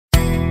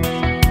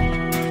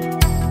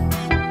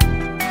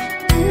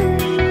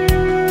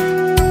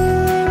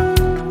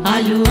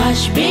আলো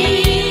আসবে,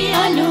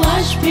 আলো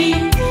আসবে,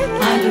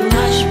 আলো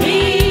আসবে,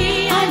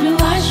 আলো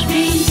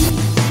আসবে।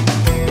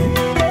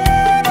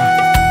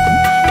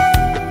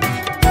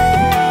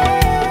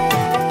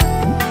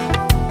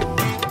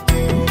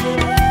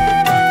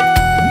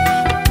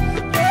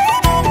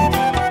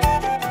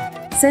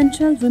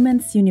 সেন্ট্রাল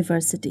উইমেন্স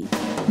ইউনিভার্সিটি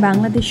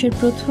বাংলাদেশের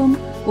প্রথম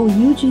ও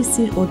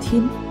ইউজিসির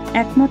অধীন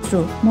একমাত্র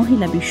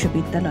মহিলা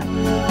বিশ্ববিদ্যালয়।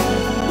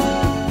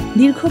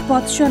 দীর্ঘ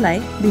পথ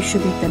চলায়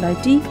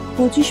বিশ্ববিদ্যালয়টি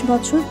 25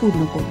 বছর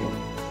পূর্ণ করল।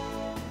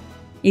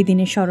 এই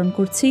দিনে স্মরণ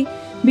করছি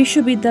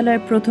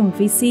বিশ্ববিদ্যালয়ের প্রথম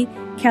ভিসি,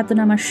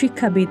 খ্যাতনামা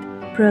শিক্ষাবিদ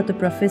প্রয়াত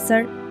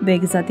প্রফেসর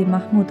বেগজাদি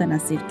মাহমুদা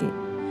নাসিরকে।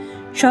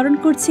 স্মরণ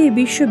করছি এই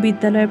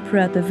বিশ্ববিদ্যালয়ের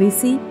প্রয়াত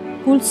ভিসি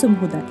কুলসুম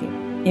হুদাকে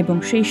এবং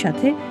সেই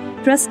সাথে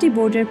ট্রাস্টি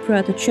বোর্ডের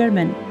প্রয়াত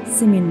চেয়ারম্যান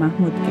সিমিন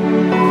মাহমুদকে।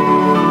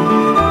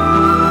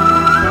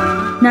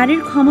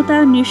 নারীর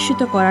ক্ষমতায়ন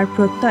নিশ্চিত করার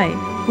প্রত্যয়ে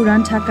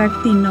পুরান ঢাকার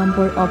 ৩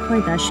 নম্বর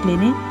অভয় দাস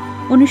লেনে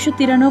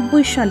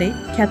 ১৯৯৩ সালে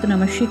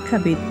খ্যাতনামা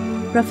শিক্ষাবিদ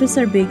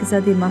প্রফেসর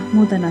বেগজাদি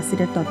মাহমুদা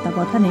নাসিরের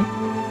তত্ত্বাবধানে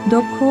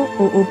দক্ষ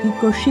ও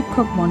অভিজ্ঞ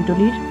শিক্ষক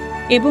মণ্ডলীর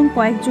এবং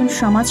কয়েকজন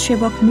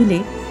সমাজসেবক মিলে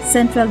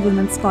সেন্ট্রাল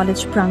উইমেন্স কলেজ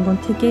প্রাঙ্গণ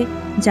থেকে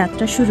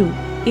যাত্রা শুরু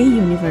এই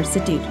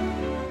ইউনিভার্সিটির।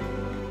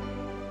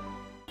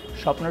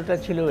 স্বপ্নটা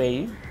ছিল এই,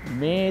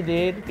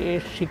 মেয়েদেরকে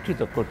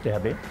শিক্ষিত করতে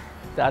হবে,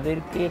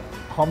 তাদেরকে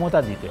ক্ষমতা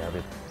দিতে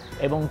হবে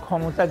এবং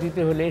ক্ষমতা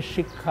দিতে হলে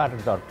শিক্ষার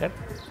দরকার।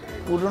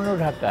 পুরনো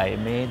ঢাকায়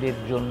মেয়েদের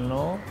জন্য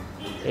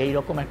এই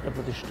রকম একটা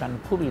প্রতিষ্ঠান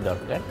খুবই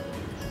দরকার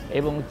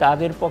এবং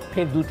তাদের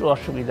পক্ষে দুটো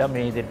অসুবিধা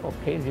মেয়েদের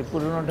পক্ষে, যে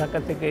পুরনো ঢাকা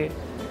থেকে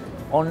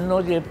অন্য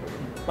যে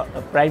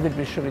প্রাইভেট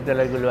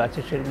বিশ্ববিদ্যালয়গুলো আছে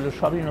সেগুলো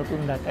সবই নতুন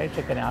ঢাকায়,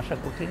 সেখানে আসা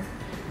কঠিন।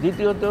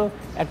 দ্বিতীয়ত,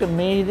 একটা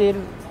মেয়েদের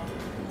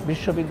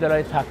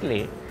বিশ্ববিদ্যালয় থাকলে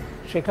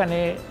সেখানে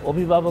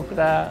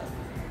অভিভাবকরা,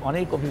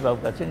 অনেক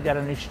অভিভাবক আছেন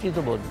যারা নিশ্চিত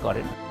বোধ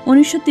করেন।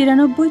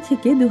 ১৯৯৩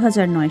 থেকে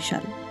 ২০০৯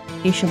 সাল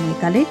এই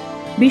সময়কালে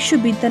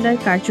বিশ্ববিদ্যালয়ের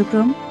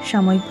কার্যক্রম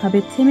সাময়িকভাবে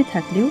থেমে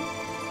থাকলেও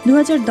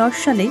 ২০১০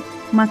 সালে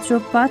মাত্র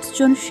 ৫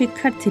 জন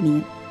শিক্ষার্থী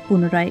নিয়ে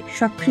পুনরায়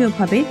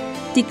সক্রিয়ভাবে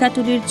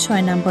টিকাটুলির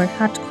 ৬ নম্বর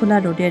হাটখোলা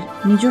রোডের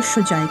নিজস্ব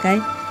জায়গায়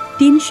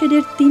টিন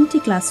শেডের ৩টি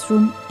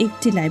ক্লাসরুম,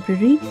 একটি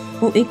লাইব্রেরি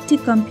ও একটি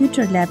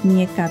কম্পিউটার ল্যাব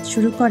নিয়ে কাজ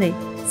শুরু করে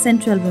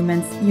সেন্ট্রাল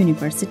উইমেন্স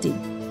ইউনিভার্সিটি।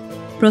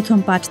 প্রথম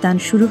পাঠদান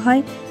শুরু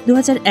হয়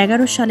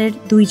 ২০১১ সালের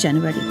 ২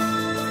 জানুয়ারি।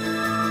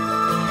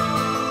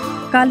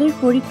 কালের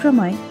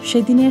পরিক্রমায়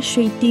সেদিনের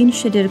সেই টিন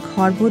শেডের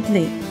ঘর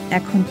বদলে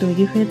এখন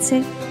তৈরি হয়েছে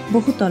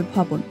বহুতল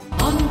ভবন,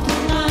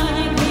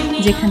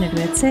 যেখানে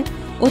রয়েছে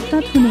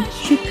অত্যাধুনিক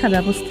শিক্ষা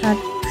ব্যবস্থার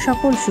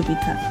সকল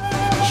সুবিধা।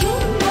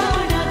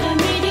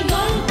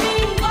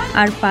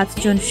 আর ৫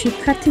 জন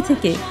শিক্ষার্থী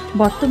থেকে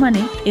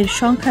বর্তমানে এর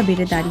সংখ্যা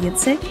বেড়ে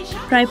দাঁড়িয়েছে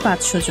প্রায়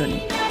 ৫০০ জনে।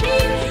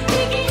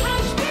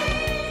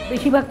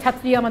 বেশিরভাগ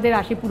ছাত্রী আমাদের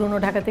আসে পুরনো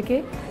ঢাকা থেকে।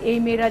 এই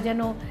মেয়েরা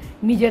যেন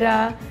নিজেরা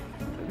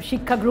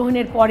শিক্ষা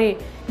গ্রহণের পরে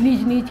নিজ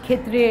নিজ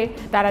ক্ষেত্রে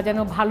তারা যেন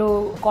ভালো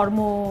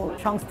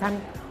কর্মসংস্থান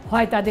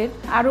হয়, তাদের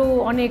আরও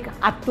অনেক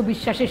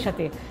আত্মবিশ্বাসের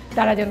সাথে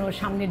তারা যেন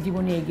সামনের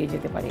জীবনে এগিয়ে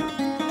যেতে পারে।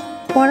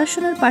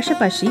 পড়াশোনার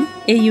পাশাপাশি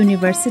এই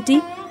ইউনিভার্সিটি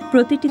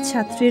প্রতিটি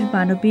ছাত্রের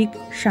মানবিক,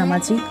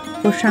 সামাজিক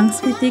ও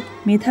সাংস্কৃতিক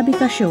মেধা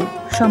বিকাশেও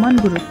সমান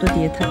গুরুত্ব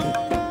দিয়ে থাকে।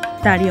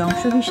 তারই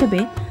অংশ হিসেবে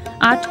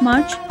 ৮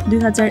 মার্চ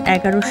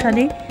 ২০১১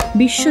 সালে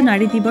বিশ্ব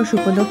নারী দিবস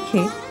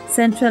উপলক্ষে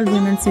সেন্ট্রাল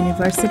উইমেন্স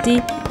ইউনিভার্সিটি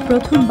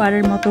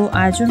প্রথমবারের মতো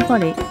আয়োজন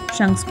করে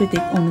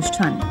সাংস্কৃতিক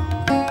অনুষ্ঠান।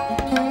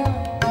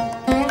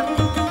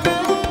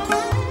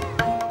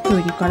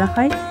 তৈরি করা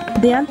হয়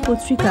দেয়াল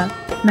পত্রিকা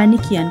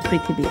ম্যানিকিয়ান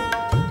পৃথিবী।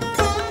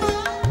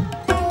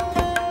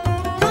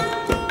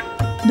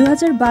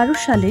 ২০১২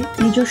 সালে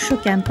নিজস্ব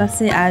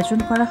ক্যাম্পাসে আয়োজন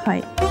করা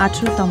হয়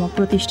 ১৮তম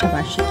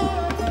প্রতিষ্ঠাবার্ষিকী,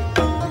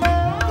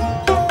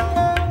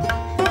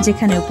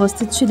 যেখানে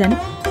উপস্থিত ছিলেন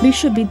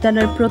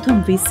বিশ্ববিদ্যালয়ের প্রথম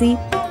ভিসি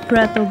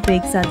প্রয়াত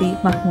বেগজাদি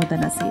মাহমুদা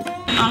নাসির।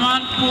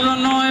 আমার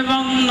পুরনো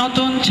এবং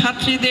নতুন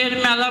ছাত্রীদের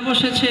মেলা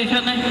বসেছে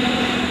এখানে।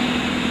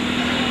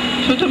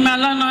 শুধু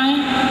মেলা নয়,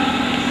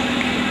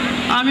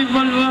 আমি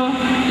বলবো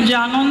যে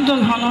আনন্দ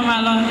ঘন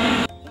মেলা।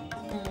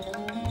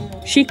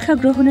 শিক্ষা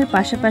গ্রহণের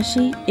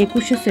পাশাপাশি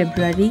 ২১শে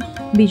ফেব্রুয়ারি,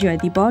 বিজয়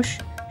দিবস,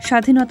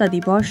 স্বাধীনতা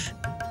দিবস,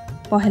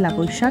 পহেলা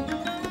বৈশাখ,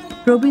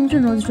 রবীন্দ্র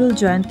নজরুল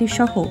জয়ন্তী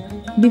সহ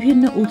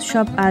বিভিন্ন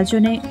উৎসব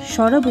আয়োজনে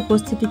সরব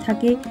উপস্থিতি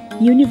থাকে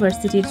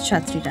ইউনিভার্সিটির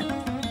ছাত্রীরা।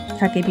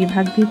 থাকে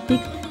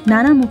বিভাগভিত্তিক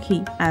নানামুখী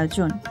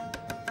আয়োজন।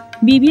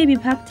 বিবিএ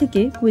বিভাগ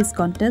থেকে কুইজ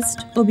কন্টেস্ট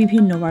ও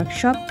বিভিন্ন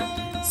ওয়ার্কশপ,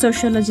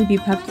 সোশ্যোলজি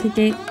বিভাগ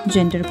থেকে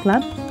জেন্ডার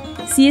ক্লাব,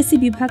 সিএসই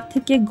বিভাগ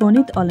থেকে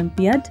গণিত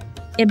অলিম্পিয়াড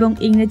এবং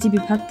ইংরেজি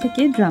বিভাগ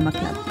থেকে ড্রামা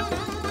ক্লাব।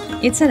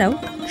 এছাড়াও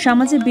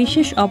সমাজে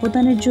বিশেষ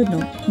অবদানের জন্য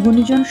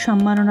গুণীজন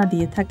সম্মাননা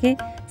দিয়ে থাকে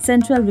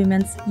সেন্ট্রাল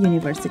উইমেন্স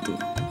ইউনিভার্সিটি।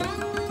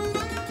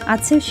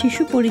 আছে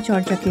শিশু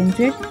পরিচর্যা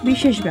কেন্দ্রের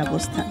বিশেষ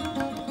ব্যবস্থা।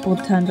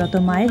 অধ্যয়নরত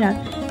মায়েরা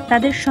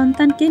তাদের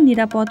সন্তানকে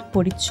নিরাপদ,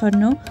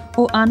 পরিচ্ছন্ন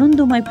ও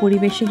আনন্দময়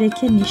পরিবেশে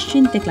রেখে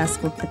নিশ্চিন্তে ক্লাস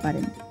করতে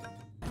পারেন।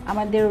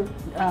 আমাদের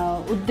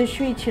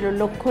উদ্দেশ্যই ছিল,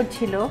 লক্ষ্য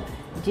ছিল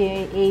যে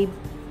এই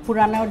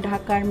পুরানো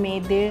ঢাকার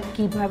মেয়েদের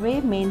কিভাবে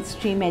মেইন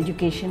স্ট্রিম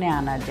এডুকেশনে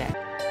আনা যায়।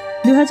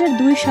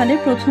 2002 সালে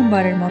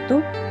প্রথমবারের মতো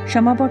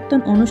সমাবর্তন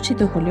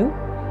অনুষ্ঠিত হলেও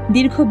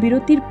দীর্ঘ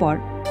বিরতির পর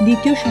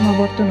দ্বিতীয়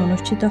সমাবর্তন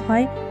অনুষ্ঠিত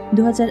হয়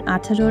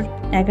 2018-র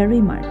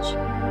 11 মার্চ।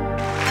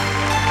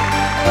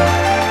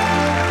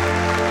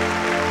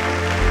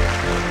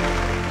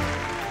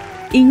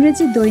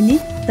 ইংরেজি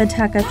দৈনিক দ্য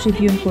ঢাকা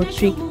ট্রিবিউন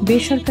কর্তৃক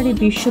বেসরকারি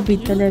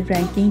বিশ্ববিদ্যালয়ের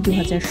র্যাঙ্কিং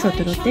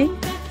 2017-তে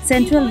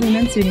সেন্ট্রাল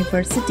উইমেন্স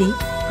ইউনিভার্সিটি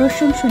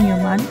প্রশংসনীয়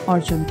মান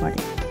অর্জন করে।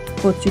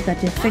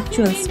 পত্রিকাটির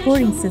ফ্যাকচুয়াল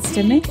স্কোরিং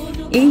সিস্টেমে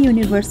এই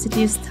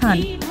ইউনিভার্সিটির স্থান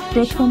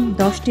প্রথম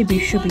 10টি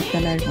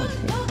বিশ্ববিদ্যালয়ের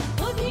মধ্যে।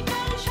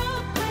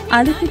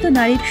 আলোকিত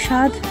নারীর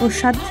স্বাদ ও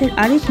সাধ্যের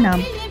আরেক নাম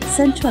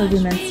সেন্ট্রাল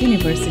উইমেন্স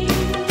ইউনিভার্সিটি।